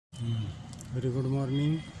Very good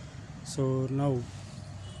morning. So now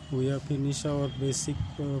we have finished our basic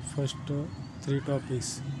first three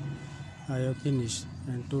topics. I have finished,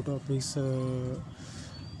 and two topics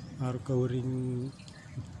are covering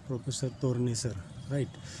Professor Torne sir, right?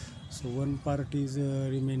 So one part is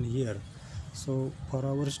remain here. So for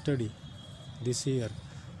our study this year,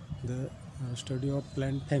 the study of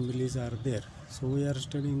plant families are there. So we are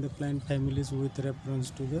studying the plant families with reference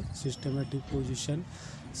to the systematic position,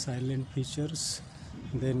 silent features,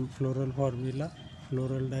 then floral formula,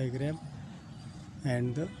 floral diagram,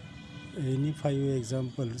 and any five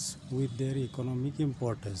examples with their economic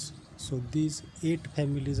importance. So these eight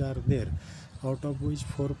families are there, out of which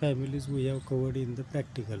four families we have covered in the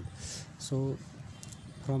practical. So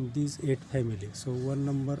from these eight families, so one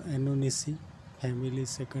number Annonaceae family,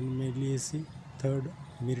 second Meliaceae, third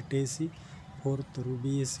Myrtaceae, fourth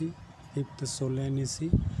Rubiaceae, fifth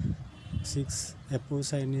Solanaceae, sixth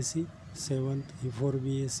Apocynaceae, seventh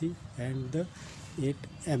Euphorbiaceae, and the eighth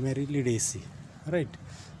Amaryllidaceae. Right.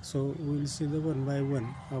 So we will see the one by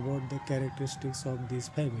one about the characteristics of this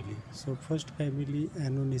family. So first family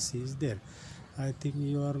Annonaceae is there. I think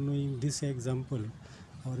you are knowing this example,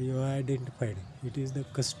 or you are identified. It is the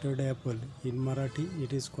custard apple. In Marathi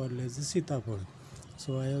it is called as the sitapal.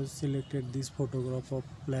 So I have selected this photograph of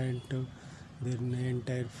plant, then the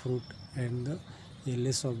entire fruit, and the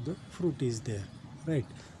LS of the fruit is there, right?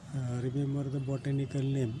 Remember the botanical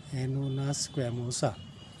name Annonaceae squamosa,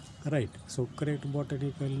 right? So correct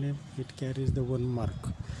botanical name, it carries the 1 mark,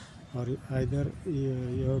 or either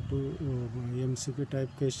you have to MCQ type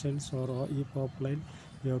questions, or if offline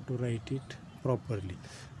you have to write it properly.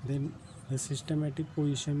 Then the systematic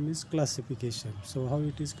position means classification. So how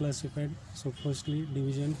it is classified? So firstly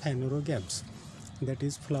division phanerogames, that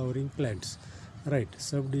is flowering plants, right?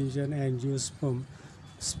 Subdivision angiosperm,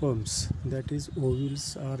 sperms, that is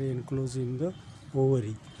ovules are enclosed in the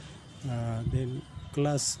ovary. Then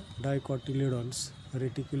class dicotyledons,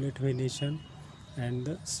 reticulate venation, and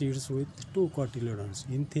the seeds with two cotyledons.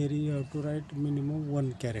 In theory you have to write minimum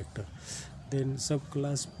one character. Then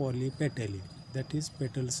subclass polypetalae, that is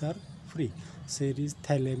petals are free. Series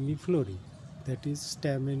thalamiflorae, that is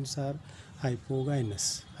stamens are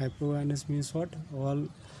hypogynous. Hypogynous means what? All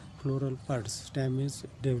floral parts, stamens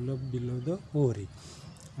develop below the ovary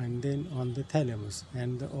and then on the thalamus.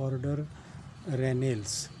 And the order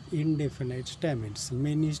Ranales, indefinite stamens.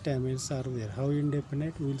 Many stamens are there. How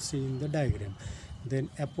indefinite? We will see in the diagram. Then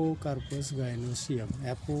Apocarpus gynoecium.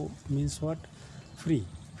 Apo means what? Free.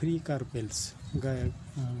 Free carpels.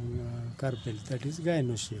 Carpels, that is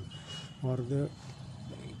gynoecium. Or the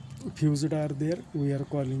fused are there, we are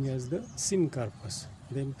calling as the syncarpus.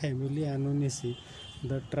 Then family Annonaceae,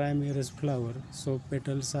 the trimerous flower. So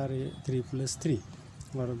petals are 3 plus 3,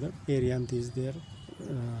 or the perianth is there.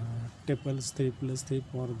 Tepals 3 plus 3,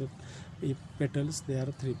 or the if petals they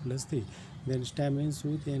are 3 plus 3. Then stamens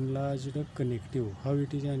with enlarged connective. How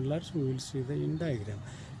it is enlarged we will see the in diagram.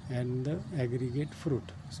 And the aggregate fruit.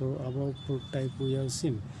 So above fruit type we have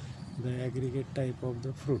seen the aggregate type of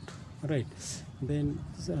the fruit, right? Then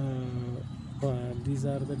these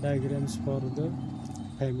are the diagrams for the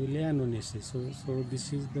family Annonaceae. So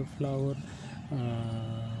this is the flower.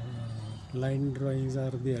 Line drawings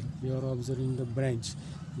are there. You are observing the branch.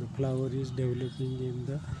 The flower is developing in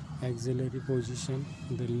the axillary position.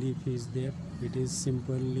 The leaf is there. It is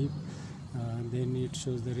simple leaf. Then it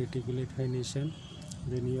shows the reticulate venation.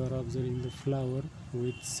 Then you are observing the flower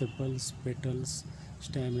with sepals, petals,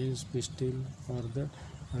 stamens, pistil, or the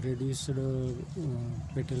reduced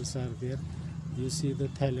petals are there. You see the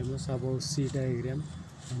thalamus above C diagram,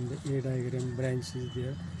 and the A diagram branch is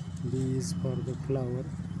there. B is for the flower,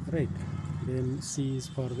 right? Then C is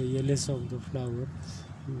for the LS of the flower.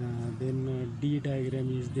 Then D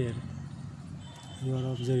diagram is there. You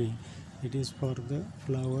are observing it is for the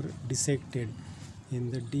flower dissected in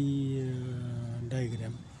the D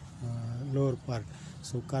diagram, lower part.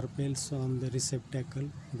 So carpels on the receptacle,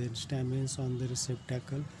 then stamens on the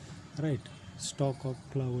receptacle, right? Stalk of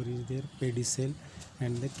flower is there, pedicel,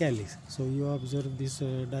 and the calyx. So you observe this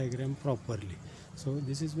diagram properly. So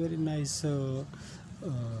this is very nice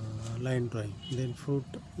line drawing. Then fruit,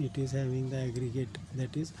 it is having the aggregate,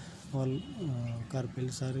 that is all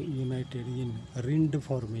carpels are united in rind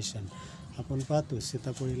formation. आपण पाहतो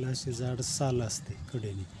सीताफळीला असे जाड साल असते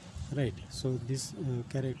कडेने, right? So this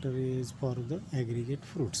character is for the aggregate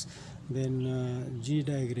fruits. Then G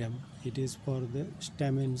diagram, it is for the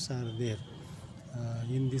stamens are there.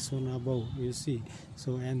 In this one above you see,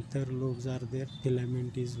 so anther lobes are there,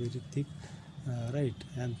 filament is very thick, right?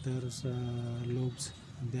 Anthers lobes,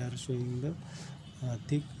 they are showing the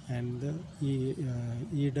thick, and the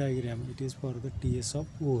E diagram, it is for the TS of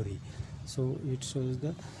ovary. So it shows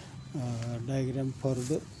the diagram for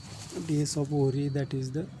the TS of ovary, that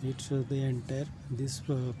is the, it shows the entire this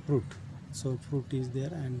fruit. So fruit is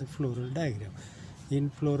there, and the floral diagram. In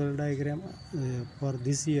floral diagram, for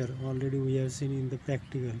this year already we have seen in the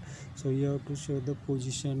practical, so you have to show the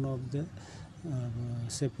position of the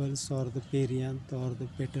sepals or the perianth or the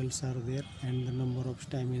petals are there, and the number of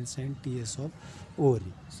stamens and TS of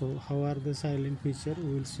ovary. So how are the silent feature?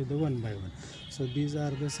 We will see the one by one. So these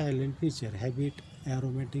are the silent feature: habit,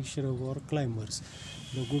 aromatic shrub or climbers.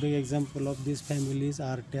 The good example of this family is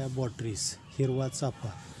Artea botrys, Hirva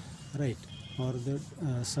chapa, right? Or the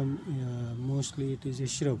some mostly it is a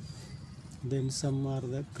shrub. Then some are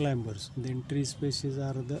the climbers. Then tree species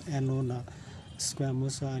are the Annona,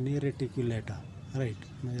 Squamosa आणि reticulata, right?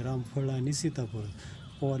 म्हणजे रामफळ आणि सीताफळ.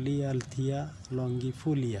 Polyalthia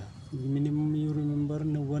longifolia. Minimum you remember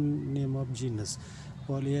one name of genus.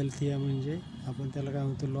 पॉलिअल्थिया म्हणजे आपण त्याला काय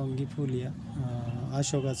म्हणतो, लॉंगिफोलिया,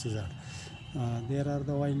 अशोकाचं झाड. There are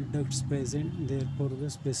the wild ducts present, therefore the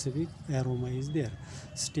specific aroma is there.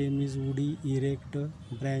 Stem is woody, erect,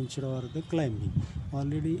 branched or the climbing.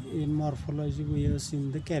 Already in morphology we have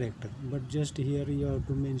seen the character, but just here you have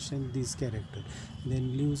to mention this character.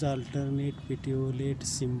 Then leaves alternate, petiolate,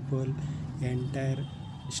 simple, entire.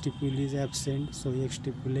 Stipule is absent, so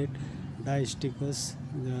exstipulate. Distichus,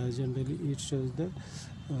 generally it shows the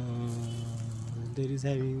there is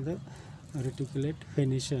having the reticulate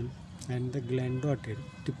phoenician and the gland dotted.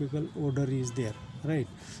 Typical odor is there, right?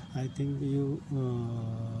 I think you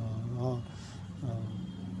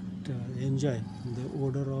enjoy the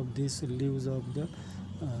odor of these leaves of the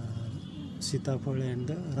sitafal and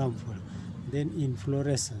the ramfal. Then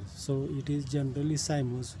inflorescence, so it is generally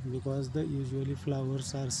cymose, because the usually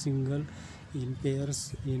flowers are single in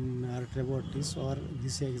pairs in Artrebotis, or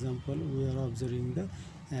this example we are observing the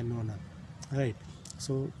Annona, right?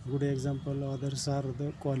 So good example others are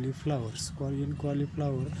the cauliflowers. In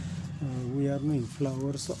cauliflower we are knowing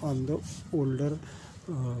flowers on the older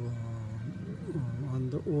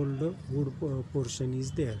wood portion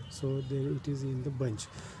is there, so there it is in the bunch.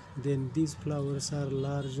 Then these flowers are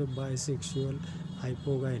large, bisexual,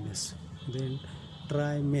 hypogynous. Then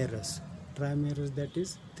trimerous, that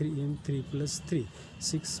is 3 in 3 plus 3,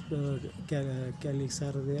 6 calyx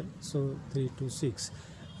are there, so 3 to 6.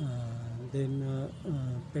 Then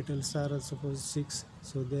petals are suppose 6,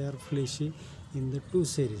 so they are fleshy in the 2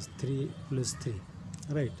 series, 3 plus 3,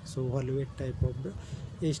 right? So valvate type of the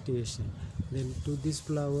estivation. Then to this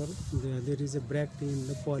flower there is a bract in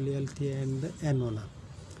the polyalthia and the Annona.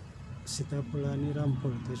 सीताफळ आणि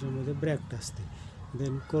रामफळ त्याच्यामध्ये ब्रॅक्ट असते.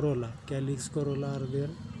 Then Corolla, calyx Corolla are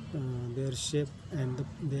there shape and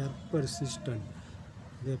they are persistent.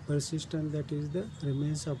 They are persistent, that is the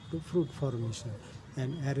remains up to fruit formation.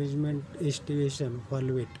 And arrangement estivation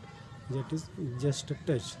valvate, that is just a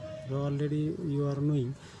touch. So already you are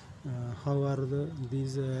knowing how are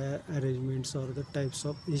these arrangements or the types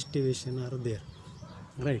of estivation are there,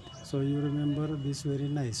 right? So you remember this very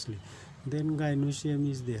nicely. Then gynoecium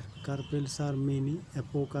is there. Carpels are many,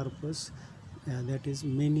 apocarpus, that is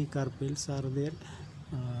many carpels are there.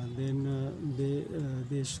 Then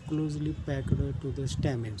they closely packed to the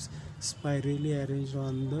stamens, spirally arranged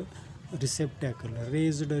on the receptacle,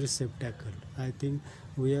 raised receptacle. I think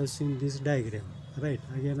we have seen this diagram, right?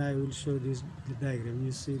 Again I will show this diagram.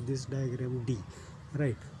 You see this diagram D,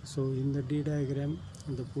 right? So in the D diagram,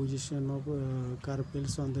 the position of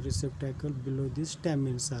carpels on the receptacle below the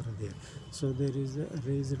stamens are there, so there is a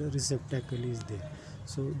raised receptacle is there.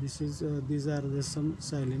 So this is these are the some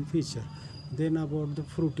silent feature. Then about the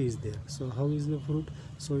fruit is there. So how is the fruit?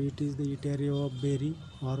 So it is the etario of berry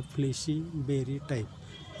or fleshy berry type,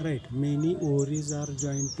 right? Many ovaries are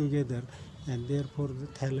joined together, and therefore the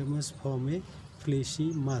thalamus form a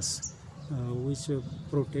fleshy mass which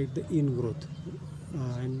protect the ingrowth.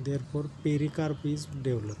 And therefore pericarp is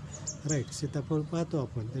developed, right? सीताफळ पाहतो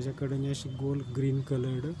आपण, त्याच्याकडे अशी गोल green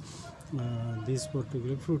coloured this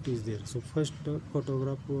particular fruit is there. So first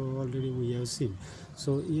photograph already we have seen.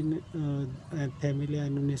 So in family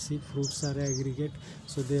Annuaceae, fruits are aggregate,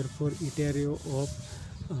 so therefore etario of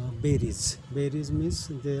berries means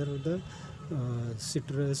they are the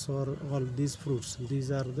citrus or all these fruits,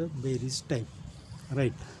 these are the berries type,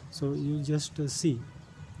 right? So you just see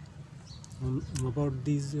about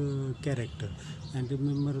these character and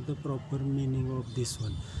remember the proper meaning of this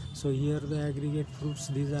one. So here the aggregate fruits,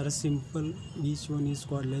 these are simple, each one is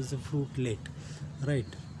called as a fruitlet, right?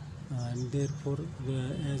 And therefore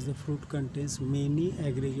as the fruit contains many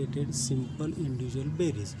aggregated simple individual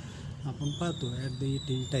berries, आपण पाहतो at the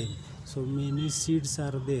eating time. So many seeds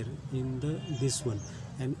are there in this one,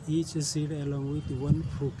 and each seed along with one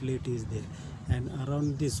fruitlet is there, and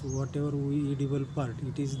around this whatever we edible part,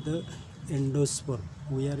 it is the endosperm.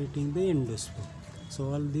 We are eating the endosperm.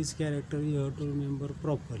 So all these characters you have to remember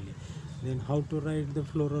properly. Then how to write the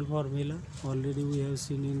floral formula? Already we have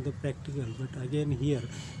seen in the practical, but again here,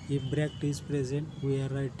 if bract is present, we are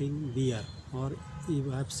writing Br, or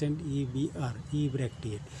if absent EBR,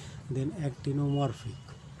 ebracteate. Then actinomorphic,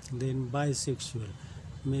 then bisexual,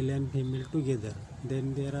 male and female together.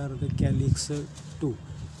 Then there are the calyx 2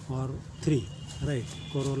 or 3, right?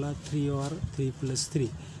 Corolla 3 or 3 plus 3,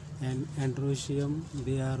 and androecium,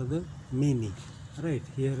 they are the many, right?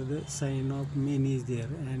 Here the sign of many is there,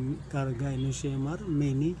 and gynoecium are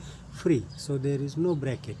many free, so there is no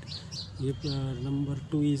bracket. If number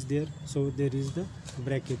 2 is there, so there is the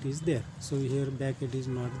bracket is there, so here bracket is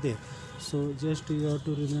not there. So just you have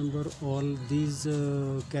to remember all these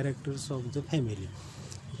characters of the family.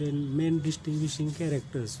 Then main distinguishing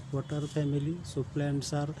characters, what are family? So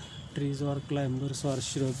plants are trees or climbers or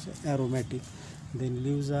shrubs, aromatic. Then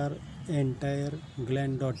leaves are entire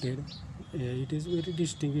gland dotted. It is very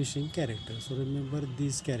distinguishing character, so remember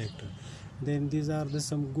these character. Then these are the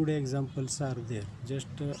some good examples are there. Just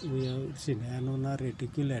we have seen Annona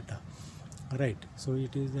reticulata, right? So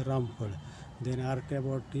it is the ramphal. Then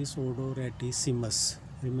Artabotis odoratissimus,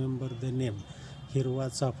 remember the name. Hirva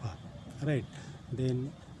chafa, right?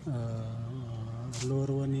 Then lower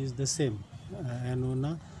one is the same,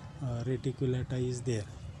 Annona reticulata is there,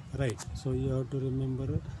 right? So you have to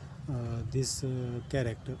remember this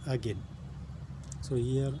character again. So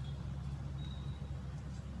here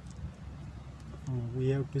we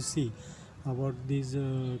have to see about these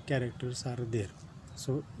characters are there.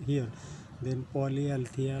 So here, then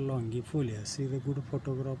Polyalthia longifolia, see the good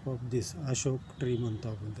photograph of this Ashok tree म्हणतो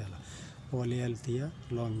आपण त्याला, Polyalthia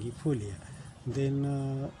longifolia. Then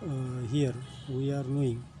here we are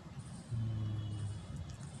knowing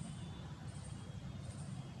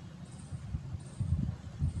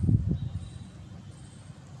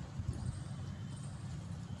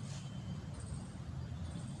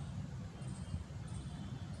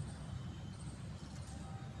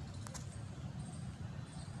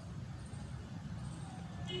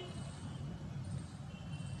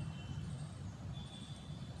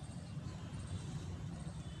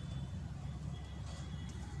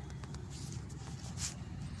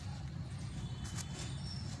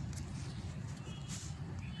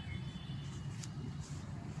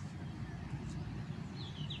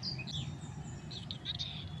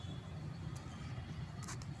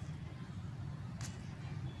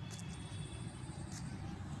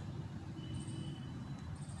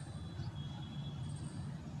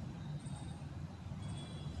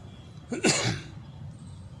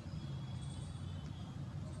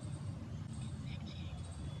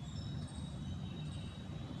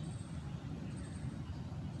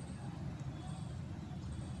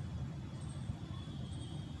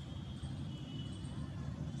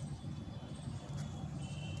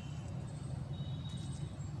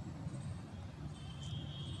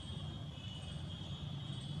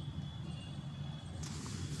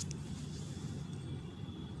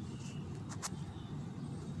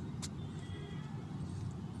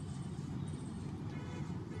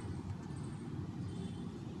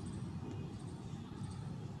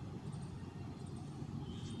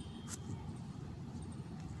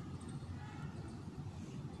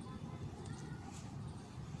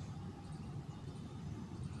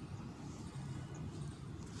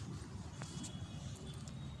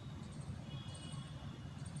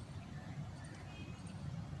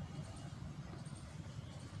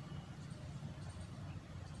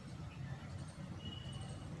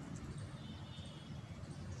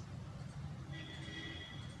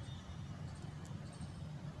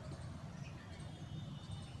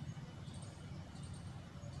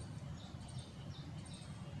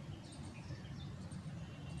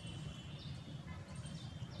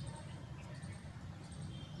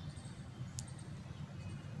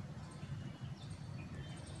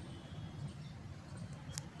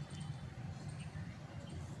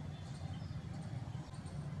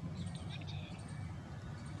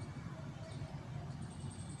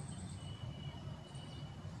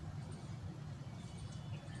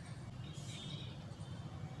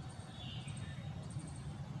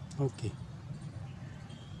okay.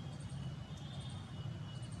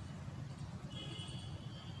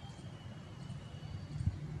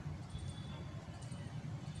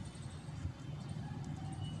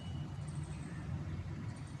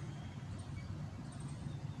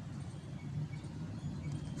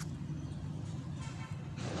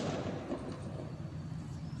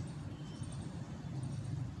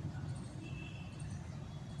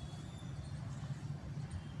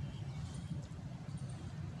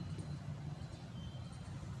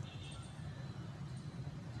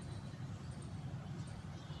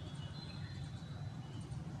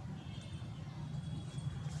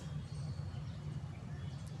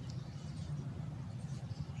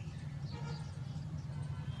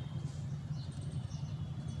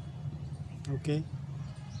 Okay,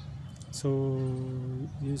 so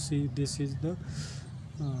you see this is the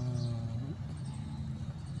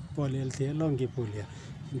Polyalthia longifolia.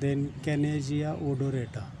 Then Canagea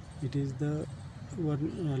odorata. It is the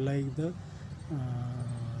one like the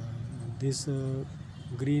this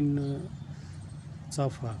green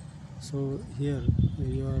chafa. So here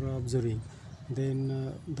you are observing.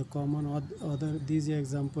 Then the common other these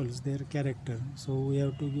examples their character. So we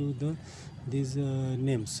have to give the these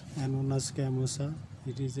names. Anonas camosa.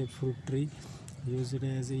 It is a fruit tree used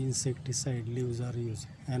as an insecticide. Leaves are used.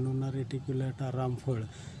 Annona reticulata ramphal.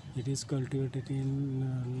 It is cultivated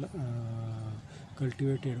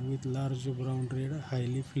with large brown red,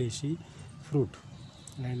 highly fleshy fruit,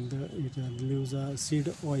 and it leaves a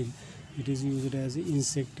seed oil. It is used as an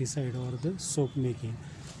insecticide or the soap making.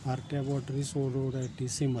 Archaeopteris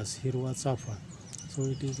odoratissimus, hirwa chafa. So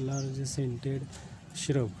it is large scented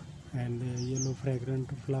shrub, and yellow fragrant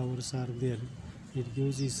flowers are there. It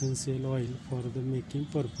gives essential oil for the making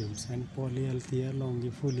perfumes. And Polyalthia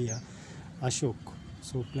longifolia, ashok.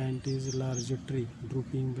 So plant is large tree,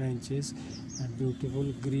 drooping branches and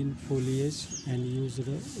beautiful green foliage, and used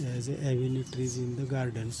as a avenue trees in the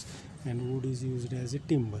gardens, and wood is used as a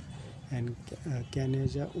timber. And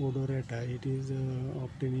Canagea odorata, it is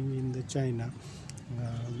obtaining in the China.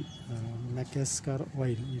 Macassar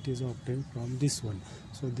oil, it is obtained from this one.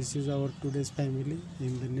 So this is our today's family.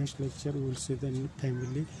 In the next lecture we will see the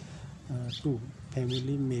family 2,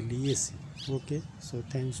 family Meliaceae. Okay, so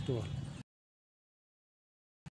thanks to all.